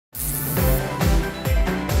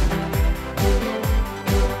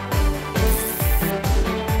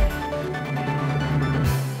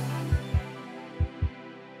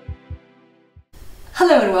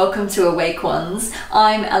Hello and welcome to Awake Ones.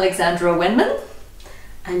 I'm Alexandra Wenman.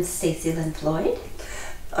 I'm Stacy Lynn Floyd.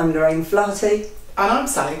 I'm Lorraine Flaherty. And I'm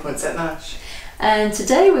Sallee, Poinsette-Nash. And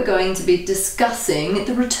today we're going to be discussing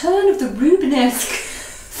the return of the Rubenesque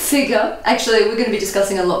figure. Actually, we're going to be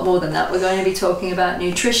discussing a lot more than that. We're going to be talking about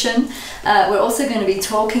nutrition. We're also going to be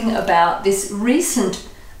talking about this recent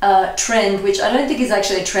trend, which I don't think is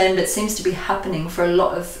actually a trend, but seems to be happening for a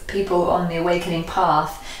lot of people on the awakening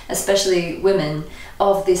path, especially women,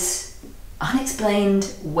 of this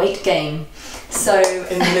unexplained weight gain. So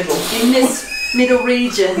in the middle, in this middle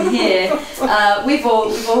region here, we've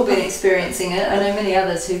all been experiencing it. I know many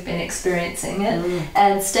others who've been experiencing it.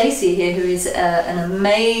 And Stacy here, who is an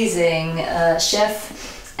amazing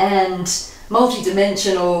chef and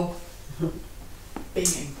multi-dimensional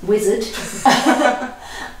being wizard,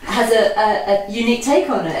 has a unique take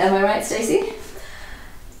on it. Am I right, Stacy?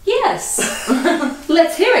 Yes.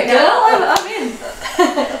 Let's hear it, girl. I'm in.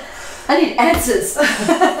 I need answers.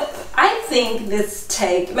 I think this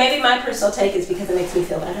take, maybe my personal take is because it makes me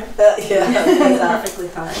feel better. Yeah. That's perfectly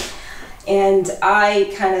fine. And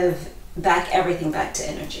I kind of back everything back to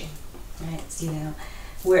energy, right? You know,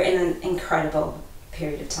 we're in an incredible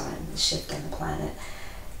period of time, the shift on the planet.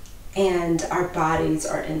 And our bodies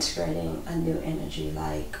are integrating a new energy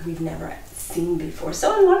like we've never seen before.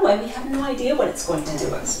 So in one way, we have no idea what it's going to do,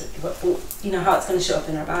 how it's going to show up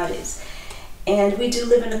in our bodies. And we do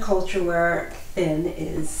live in a culture where thin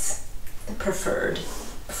is the preferred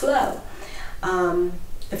flow.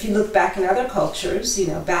 If you look back in other cultures,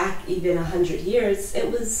 back even 100 years,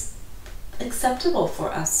 it was acceptable for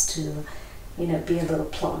us to, be a little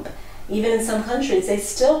plump. Even in some countries, they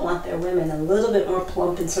still want their women a little bit more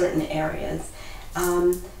plump in certain areas.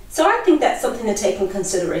 So I think that's something to take in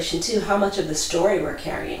consideration too, how much of the story we're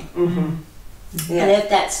carrying. Mm-hmm. Yeah. And if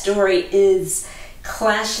that story is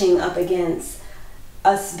clashing up against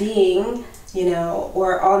us being,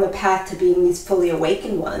 or on the path to being these fully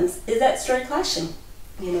awakened ones, is that story clashing?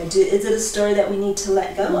 Is it a story that we need to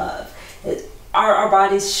let go of? Are our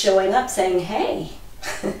bodies showing up saying, hey,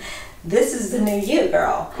 this is the new you,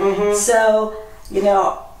 girl? Mm-hmm. So,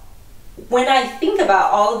 when I think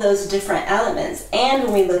about all of those different elements, and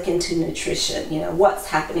when we look into nutrition, what's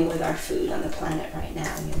happening with our food on the planet right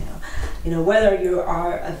now, whether you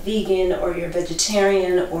are a vegan or you're a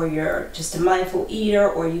vegetarian or you're just a mindful eater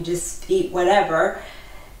or you just eat whatever,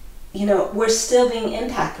 we're still being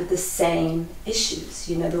impacted with the same issues.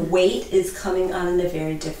 The weight is coming on in a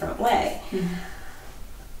very different way. Mm-hmm.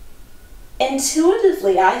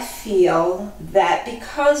 Intuitively, I feel that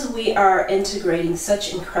because we are integrating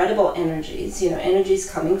such incredible energies, energies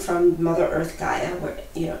coming from Mother Earth Gaia, we're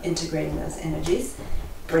integrating those energies,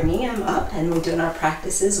 bringing them up, and we're doing our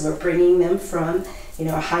practices, we're bringing them from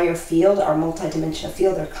a higher field, our multidimensional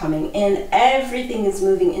field, they're coming in, everything is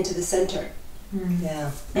moving into the center. Yeah.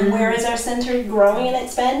 And where is our center growing and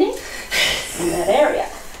expanding? In that area.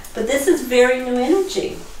 But this is very new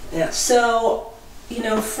energy. Yeah. So,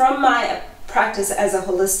 from my practice as a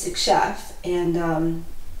holistic chef, and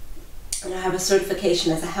I have a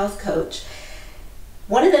certification as a health coach,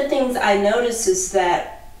 one of the things I notice is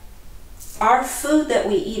that our food that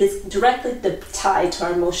we eat is directly tied to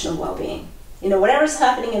our emotional well-being. Whatever's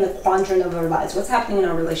happening in the quadrant of our lives, what's happening in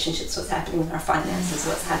our relationships, what's happening in our finances,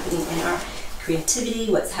 what's happening in our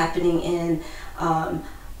creativity, what's happening in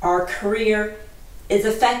our career,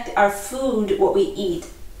 our food, what we eat,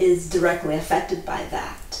 is directly affected by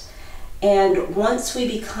that. And once we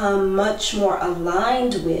become much more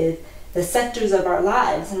aligned with the sectors of our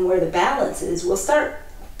lives and where the balance is, we'll start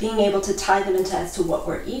being able to tie them into as to what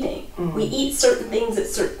we're eating. Mm-hmm. We eat certain things at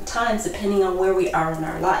certain times depending on where we are in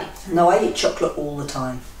our life. No, I eat chocolate all the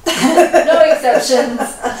time. No exceptions.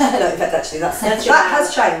 No, in fact, actually, that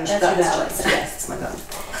has changed. That's your balance. Yes, it's my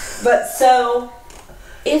balance. But so,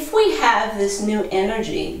 if we have this new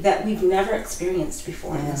energy that we've never experienced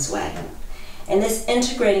before in this way, and this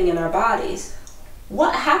integrating in our bodies,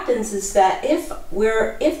 what happens is that if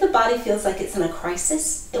the body feels like it's in a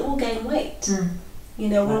crisis, it will gain weight.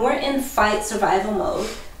 When we're in fight survival mode,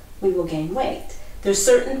 we will gain weight. There's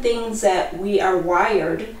certain things that we are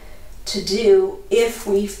wired to do if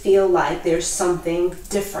we feel like there's something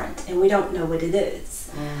different and we don't know what it is.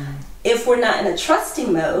 If we're not in a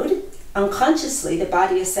trusting mode, unconsciously the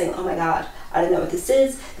body is saying, oh my God, I don't know what this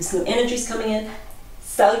is, this new energy's coming in,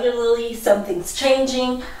 cellularly something's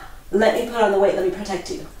changing, let me put on the weight, let me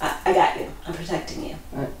protect you. I got you, I'm protecting you.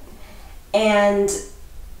 Right. And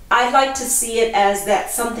I like to see it as that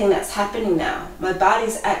something that's happening now. My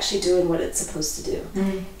body's actually doing what it's supposed to do.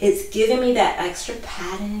 Mm-hmm. It's giving me that extra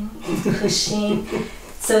padding, it's pushing,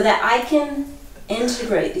 so that I can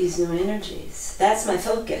integrate these new energies. That's my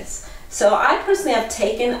focus. So I personally have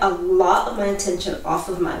taken a lot of my attention off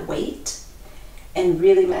of my weight and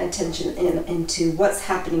really my attention into what's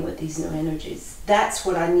happening with these new energies. That's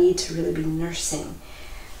what I need to really be nursing.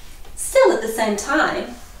 Still, at the same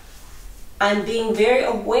time, I'm being very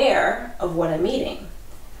aware of what I'm eating.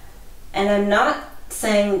 And I'm not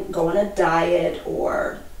saying go on a diet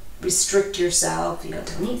or restrict yourself,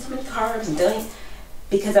 don't eat so many carbs and don't eat,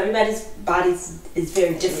 because everybody's body is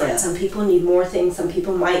very different. Yeah. Some people need more things, some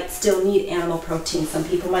people might still need animal protein, some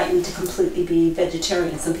people might need to completely be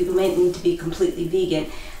vegetarian, some people might need to be completely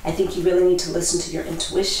vegan. I think you really need to listen to your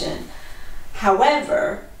intuition.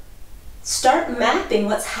 However, start mapping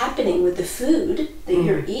what's happening with the food that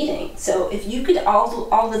you're eating. So if you could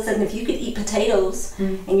all of a sudden, if you could eat potatoes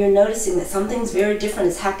and you're noticing that something's very different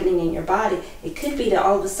is happening in your body, it could be that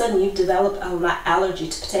all of a sudden you've developed an allergy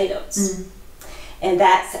to potatoes. And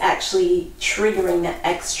that's actually triggering that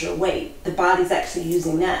extra weight. The body's actually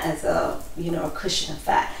using that as a cushion of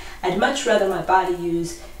fat. I'd much rather my body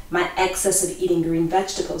use my excess of eating green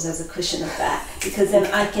vegetables as a cushion of fat, because then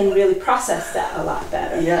I can really process that a lot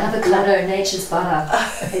better. Avocado, nature's butter.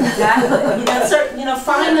 Exactly.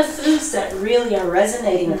 Find the foods that really are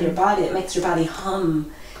resonating with your body. It makes your body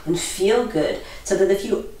hum and feel good, so that if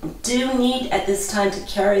you do need at this time to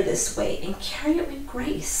carry this weight, and carry it with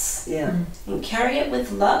grace, and carry it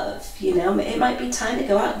with love, it might be time to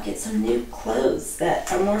go out and get some new clothes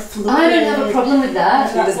that are more fluid. I don't have a problem with that.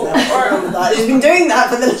 He doesn't have a problem with that. He's been doing that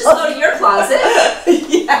for the Just go to your closet.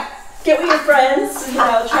 Get with your friends,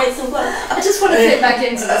 trade some clothes. I just want to fit back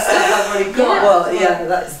into the stuff I've already got. Well,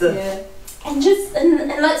 that's the... Yeah. And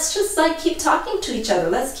let's just keep talking to each other.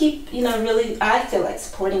 Let's keep, really, I feel like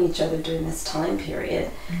supporting each other during this time period.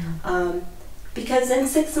 Because in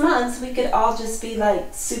 6 months, we could all just be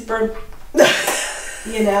super,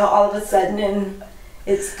 all of a sudden, and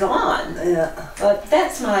it's gone. Yeah. But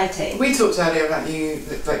that's my take. We talked earlier about you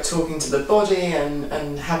talking to the body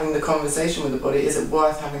and having the conversation with the body. Is it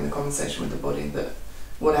worth having the conversation with the body that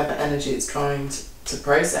whatever energy it's trying to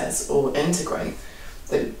process or integrate,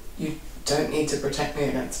 that you don't need to protect me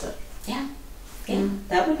against it? Yeah.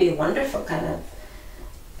 That would be a wonderful kind of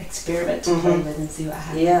experiment to play with and see what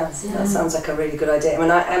happens. Yeah, that sounds like a really good idea. I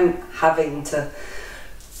mean, I am having to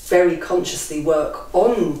very consciously work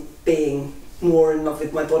on being more in love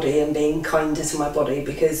with my body and being kinder to my body,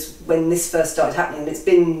 because when this first started happening, it's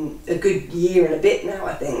been a good year and a bit now,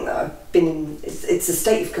 I think, that I've been in, it's a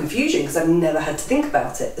state of confusion because I've never had to think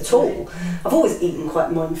about it at all. I've always eaten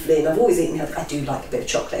quite mindfully, and I've always eaten healthy. I do like a bit of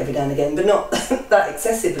chocolate every now and again, but not that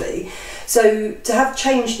excessively. So to have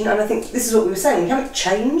changed, and I think this is what we were saying, we haven't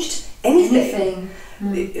changed anything.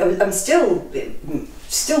 I'm still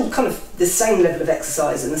kind of the same level of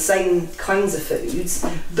exercise and the same kinds of foods,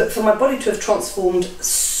 but for my body to have transformed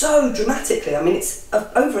so dramatically, I mean, it's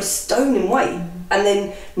over a stone in weight, and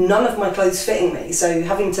then none of my clothes fitting me, so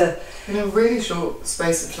having to... In a really short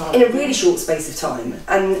space of time. In a really short space of time,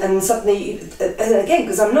 and suddenly, and again,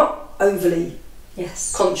 because I'm not overly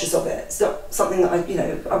conscious of it, it's not something that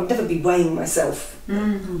I would never be weighing myself,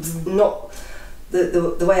 not...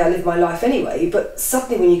 The way I live my life anyway, but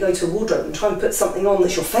suddenly when you go to a wardrobe and try and put something on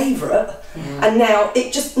that's your favourite, and now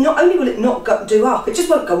it just, not only will it not do up, it just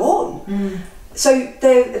won't go on. So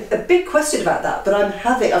there's a big question about that, but I've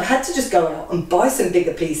had to just go out and buy some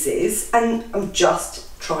bigger pieces, and I'm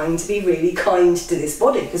just trying to be really kind to this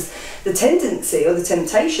body, because the tendency or the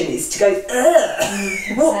temptation is to go,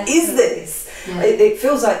 ugh, what is this? Yeah. It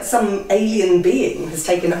feels like some alien being has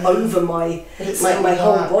taken over my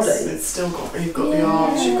whole body. It's still got, you've got the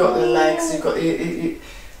arms, you've got the legs, you've got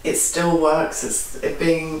it still works. It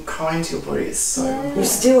being kind to your body is so you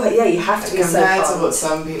still you have to be so compared kind. to what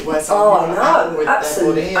some people are with their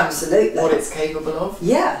body and what it's capable of.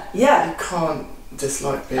 You can't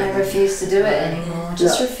dislike being. I refuse to do it anymore.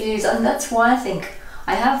 Just refuse, and that's why I think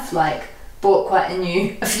I have bought quite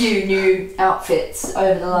a few new outfits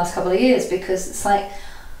over the last couple of years, because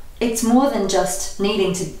it's more than just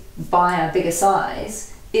needing to buy a bigger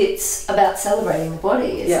size. It's about celebrating the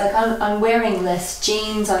body. It's I'm wearing less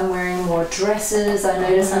jeans, I'm wearing more dresses, I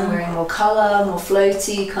notice I'm wearing more colour, more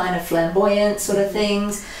floaty, kind of flamboyant sort of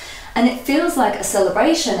things. And it feels like a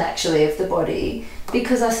celebration actually of the body,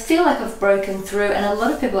 because I feel like I've broken through, and a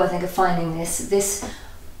lot of people I think are finding this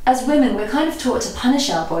as women, we're kind of taught to punish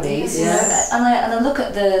our bodies, you know? And I look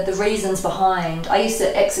at the reasons behind. I used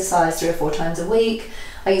to exercise 3 or 4 times a week.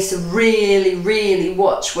 I used to really, really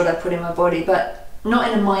watch what I put in my body, but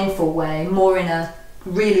not in a mindful way, more in a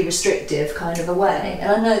really restrictive kind of a way.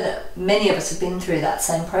 And I know that many of us have been through that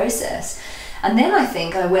same process. And then I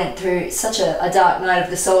think I went through such a dark night of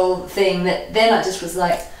the soul thing that then I just was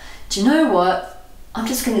like, do you know what? I'm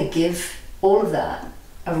just going to give all of that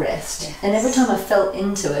a rest. Yes. And every time I felt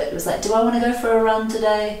into it, it was like, do I want to go for a run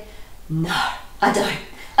today? No, I don't.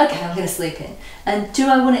 Okay, I'm going to sleep in. And do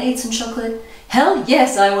I want to eat some chocolate? Hell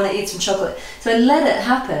yes, I want to eat some chocolate. So I let it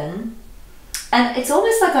happen. And it's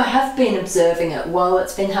almost like I have been observing it while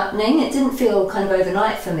it's been happening. It didn't feel kind of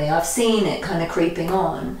overnight for me. I've seen it kind of creeping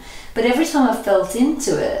on. But every time I've felt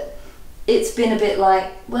into it, it's been a bit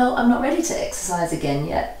like, well, I'm not ready to exercise again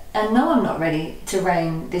yet. And no, I'm not ready to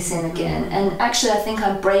rein this in again. And actually, I think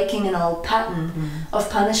I'm breaking an old pattern of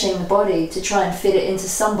punishing the body to try and fit it into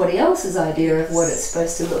somebody else's idea of what it's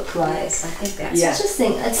supposed to look like. Yes, I think that's So I just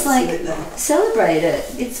think it's like, celebrate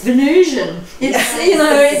it. It's Venusian. It's, you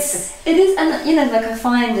know, it is, and you know, like I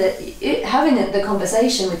find that having the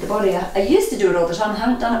conversation with the body, I used to do it all the time. I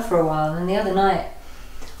haven't done it for a while. And the other night,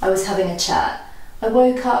 I was having a chat. I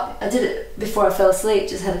woke up, I did it before I fell asleep,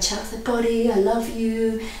 just had a chat with the body, I love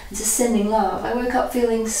you, and just sending love. I woke up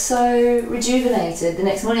feeling so rejuvenated. The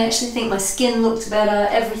next morning I actually think my skin looked better,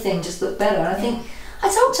 everything just looked better. And I think,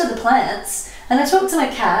 I talk to the plants, and I talk to my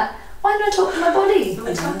cat, why don't I talk to my body?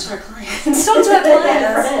 We talk to our clients. Talk to our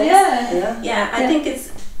clients, Yeah, I think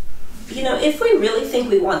it's, you know, if we really think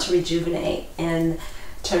we want to rejuvenate and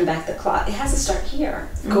turn back the clock, it has to start here.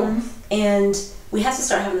 Cool. And we have to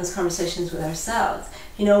start having those conversations with ourselves.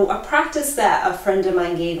 You know, a practice that a friend of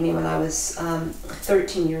mine gave me when I was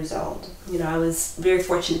 13 years old. You know, I was very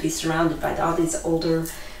fortunate to be surrounded by all these older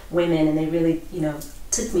women, and they really, you know,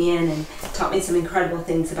 took me in and taught me some incredible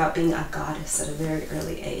things about being a goddess at a very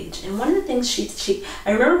early age. And one of the things she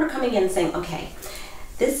I remember her coming in and saying, okay,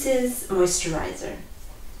 this is moisturizer.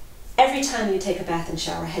 Every time you take a bath and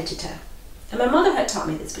shower, head to toe. And my mother had taught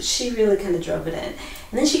me this, but she really kind of drove it in.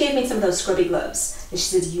 And then she gave me some of those scrubby gloves. And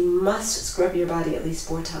she said, you must scrub your body at least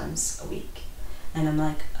 4 times a week. And I'm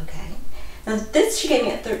like, okay. Now this she gave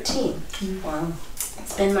me at 13. Wow.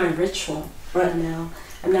 It's been my ritual Right now.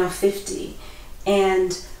 I'm now 50.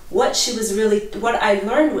 And what I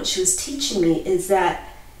learned, what she was teaching me is that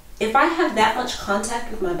if I have that much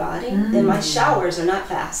contact with my body, then my showers are not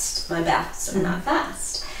fast. My baths are not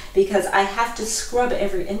fast. Because I have to scrub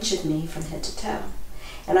every inch of me from head to toe.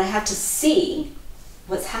 And I have to see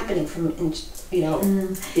what's happening from, you know.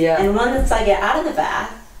 And once I get out of the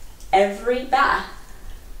bath, every bath,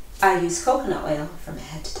 I use coconut oil from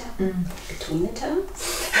head to toe. Between the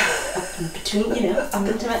toes, up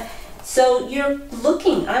into my... So you're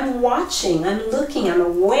looking, I'm watching, I'm looking, I'm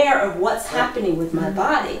aware of what's happening with my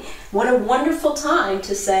body. What a wonderful time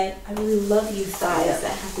to say, I really love you thighs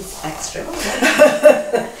that have this extra.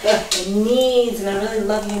 And knees, and I really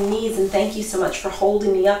love you knees, and thank you so much for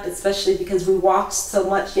holding me up, especially because we walked so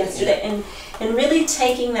much yesterday. And really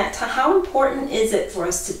taking that time, how important is it for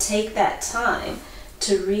us to take that time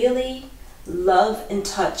to really love and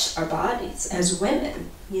touch our bodies as women,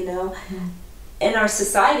 you know? In our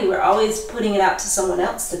society, we're always putting it out to someone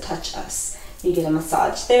else to touch us. You get a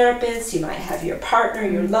massage therapist, you might have your partner,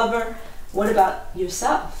 your lover. What about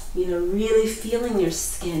yourself? You know, really feeling your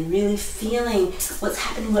skin, really feeling what's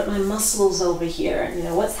happening with my muscles over here, you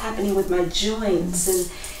know, what's happening with my joints,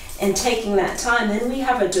 and taking that time. Then we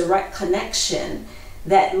have a direct connection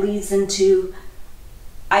that leads into,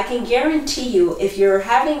 I can guarantee you, if you're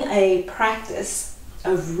having a practice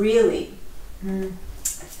of really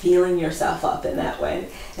feeling yourself up in that way,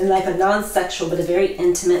 in like a non-sexual but a very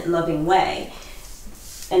intimate and loving way,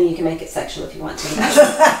 and you can make it sexual if you want to.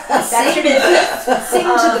 That's your business. Sing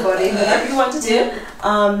to the body, whatever you want to do.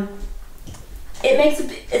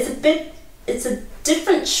 It's a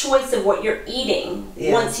different choice of what you're eating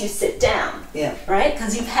once you sit down, right?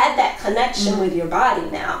 Because you've had that connection with your body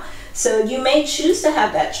now. So you may choose to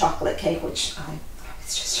have that chocolate cake, which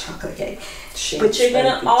it's just chocolate cake. But you're going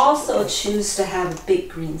to also choose to have a big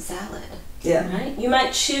green salad. Right? You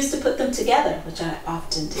might choose to put them together, which I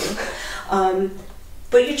often do.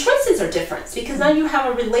 But your choices are different because now you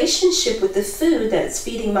have a relationship with the food that's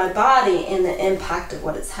feeding my body and the impact of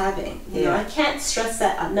what it's having. You know, I can't stress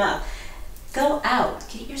that enough. Go out,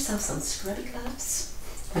 get yourself some scrubby gloves.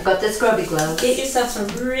 I've got the scrubby gloves. Get yourself some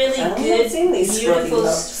really good, beautiful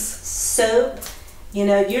soap. You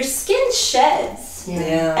know, your skin sheds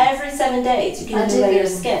every 7 days. You can do your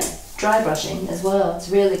skin. Dry brushing as well. It's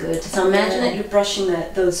really good. So imagine that you're brushing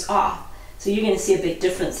those off. So you're going to see a big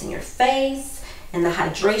difference in your face and the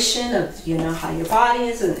hydration of, you know, how your body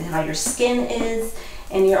is and how your skin is.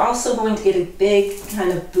 And you're also going to get a big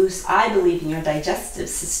kind of boost, I believe, in your digestive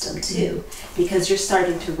system too, because you're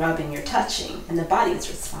starting to rub and you're touching and the body is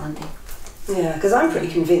responding. Yeah, because I'm pretty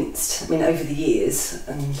convinced. I mean, over the years,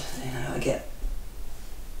 and you know, I get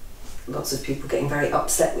lots of people getting very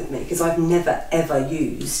upset with me because I've never ever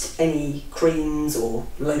used any creams or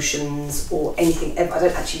lotions or anything ever. I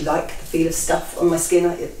don't actually like the feel of stuff on my skin.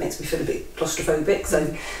 It makes me feel a bit claustrophobic.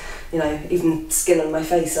 So, you know, even skin on my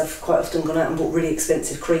face, I've quite often gone out and bought really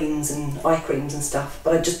expensive creams and eye creams and stuff,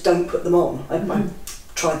 but I just don't put them on. I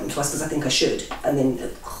tried them twice because I think I should, and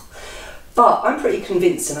then. But I'm pretty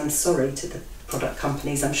convinced, and I'm sorry to the product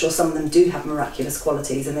companies, I'm sure some of them do have miraculous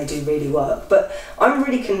qualities and they do really work, but I'm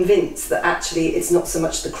really convinced that actually it's not so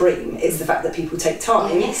much the cream, it's the fact that people take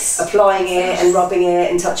time applying it and rubbing it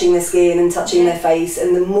and touching their skin and touching their face,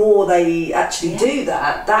 and the more they actually do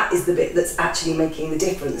that, that is the bit that's actually making the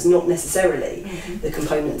difference, not necessarily the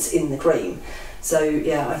components in the cream. So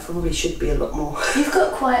yeah, I probably should be a lot more. You've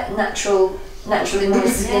got quite naturally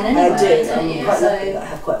moist skin anyway. I do. Don't I'm you? quite lucky that I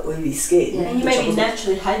have quite oily skin. Yeah. And you may be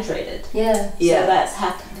naturally hydrated. Yeah. So that's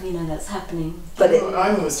happening. You know, that's happening. But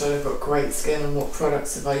I'm always told I've got great skin, and what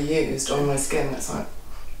products have I used on my skin? It's like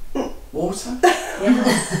water.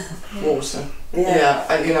 Water.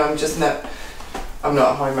 Yeah. You know, I'm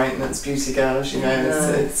not a high maintenance beauty girl, as you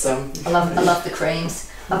know. It's I love the creams.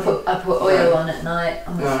 I put oil on at night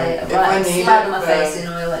on my face. If Slather my face in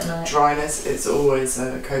oil at night. Dryness, it's always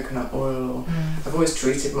coconut oil. Or I've always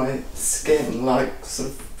treated my skin like sort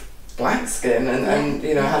of black skin, and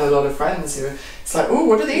you know, I had a lot of friends who were, it's like, oh,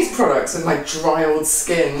 what are these products with my dry old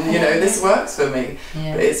skin? You know, this works for me.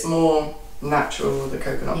 Yeah. But it's more natural, the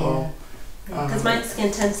coconut oil. Because my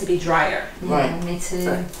skin tends to be drier. Yeah, me too.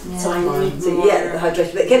 So I need the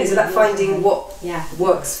hydration. But again, it's about finding what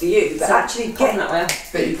works for you. But so actually, but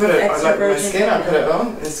you put it, I like my skin, I put it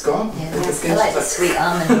on, it's gone. Yeah. I like the sweet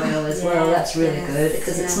almond oil as well. That's really good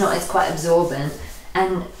because it's quite absorbent.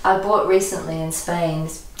 And I bought recently in Spain,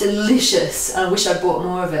 it's delicious. I wish I bought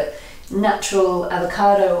more of it. Natural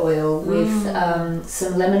avocado oil with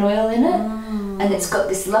some lemon oil in it, and it's got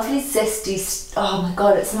this lovely zesty, oh my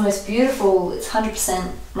god, it's the most beautiful, it's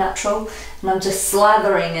 100% natural, and I'm just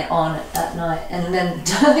slathering it on at night, and then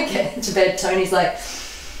I get into bed, Tony's like,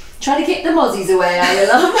 trying to keep the mozzies away, are you,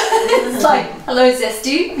 love? It's like, hello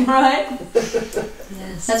zesty, right?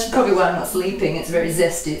 Yes. That's probably why I'm not sleeping, it's very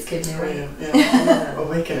zesty, it's keeping me awake.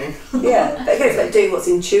 Awakening. Yeah, but again, it's about doing what's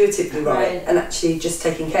intuitively right and actually just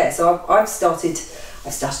taking care. So I've started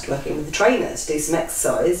working with a trainer to do some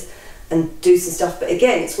exercise and do some stuff, but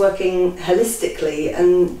again, it's working holistically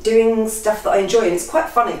and doing stuff that I enjoy, and it's quite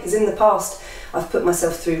funny because in the past I've put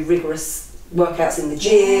myself through rigorous workouts in the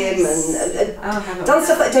gym and done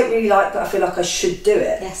stuff that I don't really like, but I feel like I should do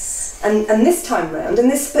it. And this time round, but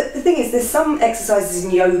the thing is, there's some exercises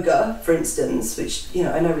in yoga, for instance, which you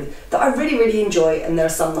know I know that I really, really enjoy, and there are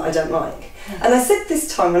some that I don't like. And I said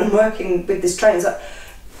this time when I'm working with this trainer, like,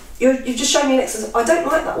 you've just shown me an exercise. I don't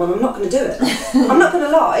like that one. I'm not going to do it. I'm not going to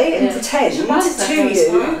lie and pretend to you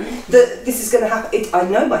that this is going to happen. I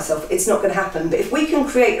know myself. It's not going to happen. But if we can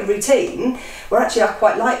create a routine where actually I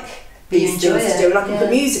quite like these things to do, and I can put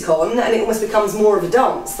music on, and it almost becomes more of a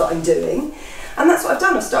dance that I'm doing. And that's what I've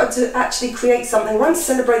done. I've started to actually create something where I'm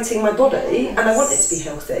celebrating my body, and I want it to be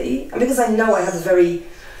healthy. And because I know I have a very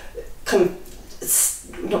kind of,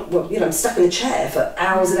 I'm stuck in a chair for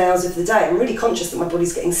hours and hours of the day. I'm really conscious that my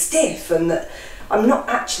body's getting stiff and that I'm not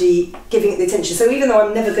actually giving it the attention. So even though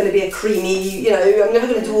I'm never going to be a creamy, I'm never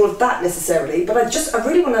going to do all of that necessarily, but I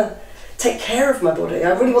really want to take care of my body.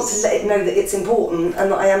 I really want to let it know that it's important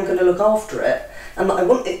and that I am going to look after it, and that I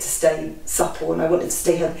want it to stay supple and I want it to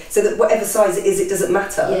stay healthy, so that whatever size it is, it doesn't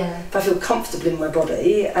matter. If I feel comfortable in my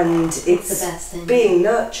body and it's being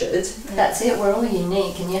nurtured. That's it, we're all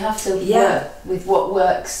unique, and you have to work with what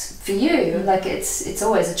works for you. Like it's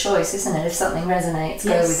always a choice, isn't it? If something resonates,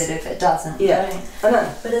 go with it. If it doesn't, don't. I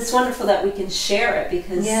know. But it's wonderful that we can share it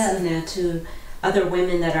because to other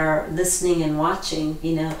women that are listening and watching,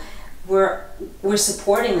 we're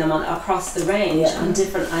supporting them across the range on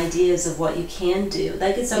different ideas of what you can do.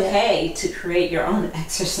 Like it's okay to create your own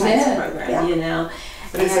exercise program,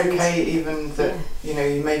 But it's okay even that you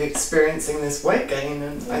may be experiencing this weight gain,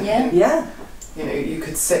 and I think you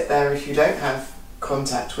could sit there if you don't have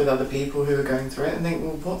contact with other people who are going through it and think,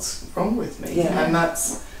 well, what's wrong with me? And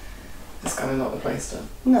that's kind of not the place to.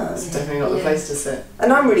 No, it's definitely not the place to sit.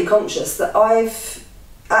 And I'm really conscious that I've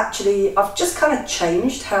just kind of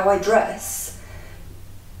changed how I dress,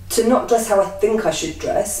 to not dress how I think I should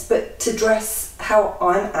dress, but to dress how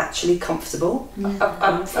I'm actually comfortable.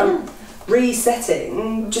 I'm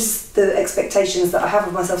resetting just the expectations that I have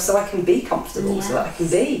of myself so I can be comfortable, so that I can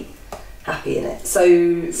be happy in it. So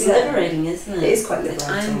it's liberating, isn't it? It is quite liberating.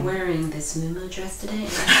 I'm wearing this moo dress today. And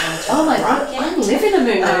oh my God, I live in a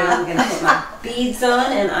moo. I'm going to put my beads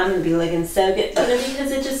on and I'm going to be looking so good,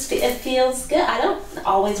 because it feels good. I don't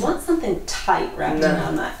always want something tight wrapped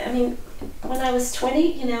around my, I mean, when I was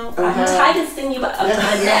 20, I'm the tightest thing but I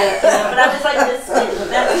was like this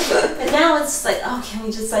big. But now it's just like, oh, can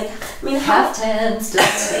we just half tens,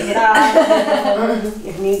 just take it off.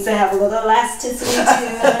 It needs to have a little elasticity to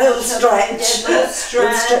it. A little stretch. A little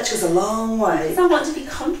stretch goes a long way. Because I want to be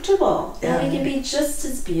comfortable. Yeah. And we can be just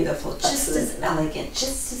as beautiful, just as elegant,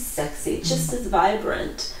 just as sexy, just as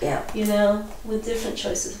vibrant. Yeah. With different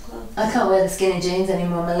choices of clothes. I can't wear the skinny jeans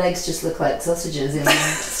anymore. My legs just look like sausages in them.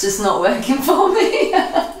 It's just not working for me.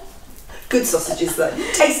 Good sausages though.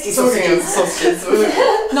 Tasty Talking of sausages.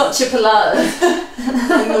 sausages, Not chipolatas.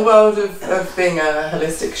 in the world of being a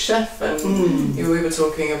holistic chef, and we were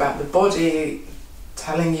talking about the body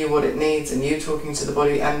telling you what it needs and you talking to the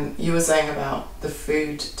body, and you were saying about the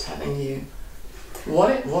food telling you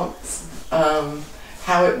what it wants,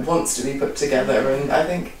 how it wants to be put together. And I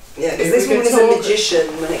think because this woman is a magician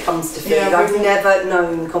when it comes to food. I've never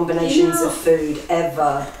known combinations of food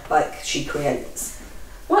ever like she creates.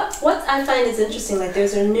 What I find is interesting,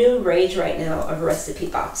 there's a new rage right now of recipe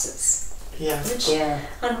boxes. Yeah. Which,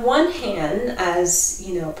 on one hand, as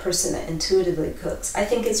a person that intuitively cooks, I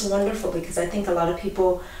think it's wonderful, because I think a lot of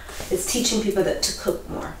people, it's teaching people to cook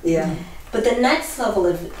more. Yeah. But the next level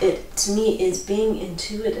of it, to me, is being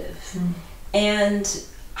intuitive. And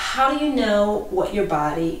how do you know what your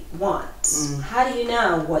body wants? How do you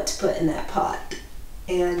know what to put in that pot?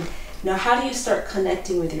 And how do you start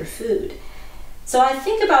connecting with your food? So I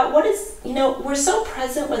think about we're so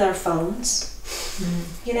present with our phones.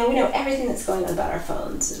 We know everything that's going on about our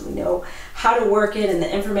phones, and we know how to work it and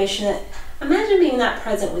the information that. Imagine being that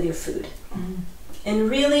present with your food and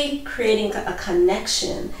really creating a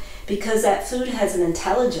connection, because that food has an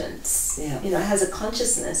intelligence. It has a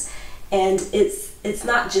consciousness, and it's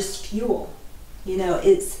not just fuel.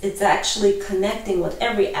 It's actually connecting with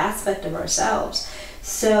every aspect of ourselves.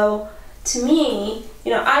 So to me,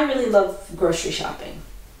 I really love grocery shopping.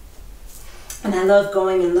 And I love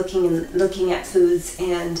going and looking at foods,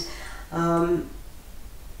 and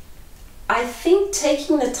I think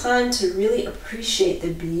taking the time to really appreciate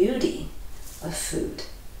the beauty of food.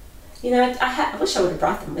 I wish I would have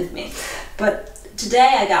brought them with me, but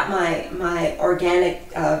today I got my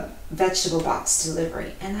organic vegetable box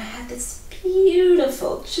delivery, and I had this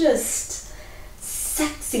beautiful, just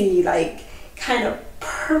sexy, kind of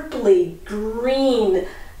purpley green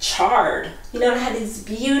chard. It had these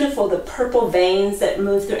beautiful, the purple veins that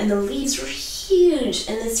moved through, and the leaves were huge,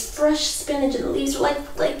 and this fresh spinach, and the leaves were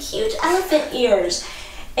like huge elephant ears.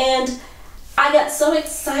 And I got so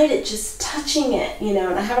excited just touching it, and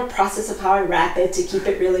I have a process of how I wrap it to keep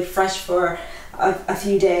it really fresh for a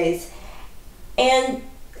few days. And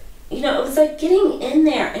it was like getting in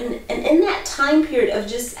there, and in that time period of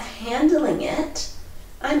just handling it,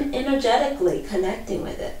 I'm energetically connecting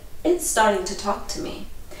with it. It's starting to talk to me.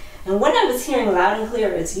 And what I was hearing loud and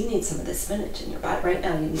clear is, you need some of this spinach in your body right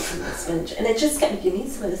now. You need some of this spinach. And it just kept me, you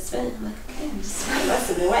need some of this spinach. I'm like, okay, I'm just throwing the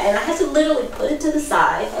rest of it away. And I had to literally put it to the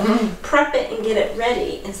side, prep it, and get it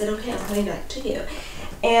ready, and said, okay, I'm coming back to you.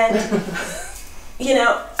 And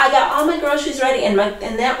I got all my groceries ready, and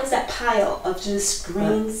that was that pile of just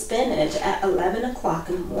green spinach at 11 o'clock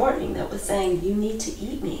in the morning that was saying, you need to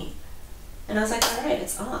eat me. And I was like, all right,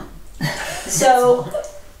 it's on. So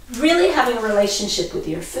really having a relationship with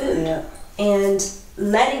your food and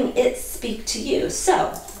letting it speak to you.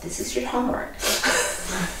 So this is your homework.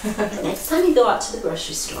 The next time you go out to the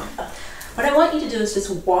grocery store, what I want you to do is just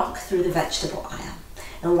walk through the vegetable aisle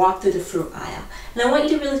and walk through the fruit aisle. And I want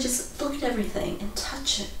you to really just look at everything and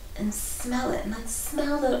touch it and smell it, and let's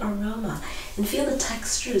smell the aroma and feel the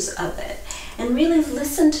textures of it, and really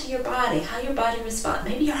listen to your body, how your body responds.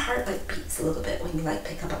 Maybe your heart beats a little bit when you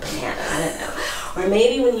pick up a banana, I don't know. Or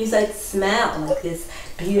maybe when you smell this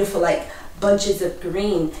beautiful bunches of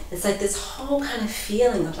green, it's this whole kind of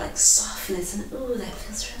feeling of softness, and ooh, that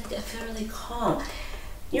feels really good, I feel really calm.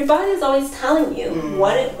 Your body is always telling you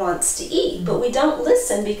what it wants to eat, but we don't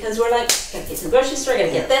listen because we're gotta get to the grocery store,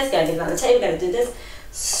 gotta get this, gotta get it on the table, gotta do this.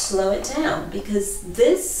 Slow it down, because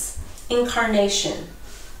this incarnation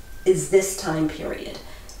is this time period.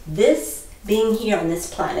 This being here on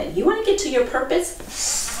this planet, you want to get to your purpose,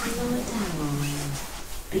 slow it down.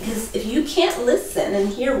 Because if you can't listen and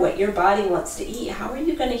hear what your body wants to eat, how are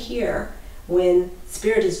you going to hear when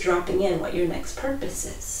spirit is dropping in what your next purpose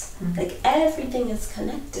is? Everything is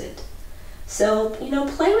connected. So,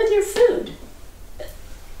 play with your food.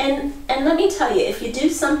 And let me tell you, if you do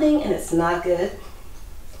something and it's not good,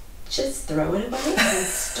 just throw it away and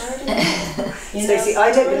start again. Stacey,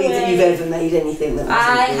 I don't believe that you've ever made anything that wasn't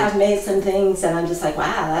I good. have made some things and I'm just like,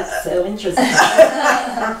 wow, that's so interesting.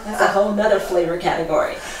 That's a whole nother flavor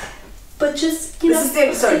category. But just, This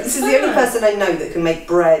is the only person I know that can make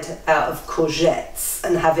bread out of courgettes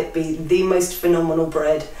and have it be the most phenomenal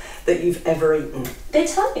bread that you've ever eaten. They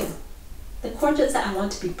tell you. The courgettes that I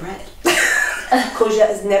want to be bread. Courgette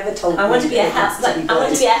has never told me. I want to be a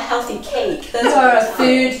healthy cake. That's our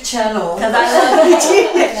food channel. Because I love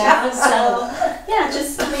food now. So yeah,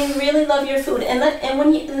 just really love your food. And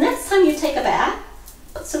when the next time you take a bath,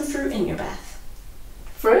 put some fruit in your bath.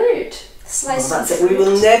 Fruit. Slice That's some it. We fruit.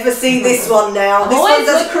 will never see this one now. This one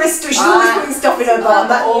does crystal. She's always putting stuff in her bath.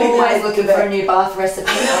 I'm always looking for a new bath recipe.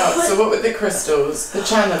 So what with the crystals, the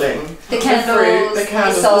channeling, The the candles, fruit, the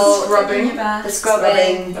candles, salt, the scrubbing, the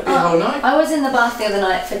scrubbing. that'd be a whole night. I was in the bath the other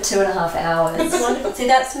night for 2.5 hours. It's wonderful. See,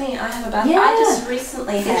 that's me. I have a bath. Yeah. I just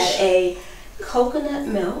recently had a coconut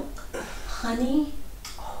milk, honey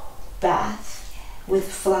bath with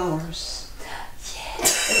flowers.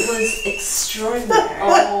 It was extraordinary.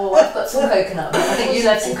 Oh, I've got some coconut milk. I think you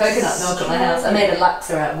left some coconut milk at my house. I made a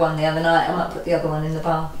Luxor out of one the other night. I might put the other one in the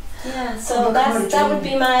bath. Yeah, so that would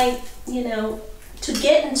be my, to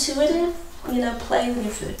get intuitive, play with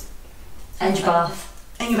your food. And your bath.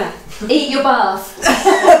 And your bath. Eat your bath.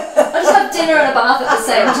 I just have dinner and a bath at the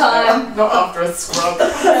same time. Not after a scrub.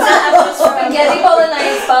 Spaghetti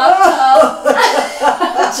bolognese bathtub.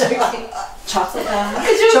 Joking. Chocolate bath.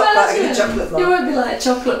 Could you imagine? Chocolate bath. It would be like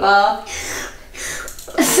chocolate bath.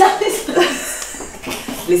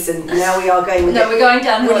 Listen, now we are going with No, we're going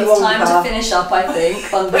down here. Willy It's time Wonka. to finish up, I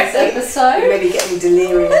think, on this episode. We're maybe getting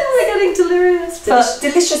delirious. We're getting delirious. But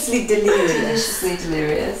Deliciously delirious. deliciously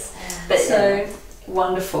delirious. But so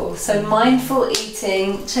wonderful. So mindful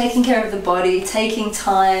eating, taking care of the body, taking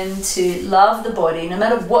time to love the body, no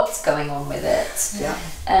matter what's going on with it. Yeah.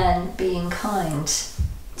 And being kind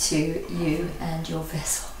to you and your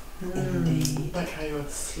vessel. Indeed. Like how you're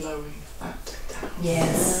slowing that down.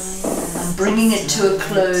 Yes. I'm bringing it to a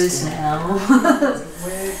close now.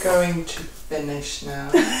 We're going to finish now.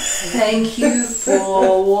 Thank you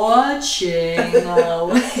for watching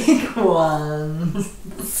Awake Ones.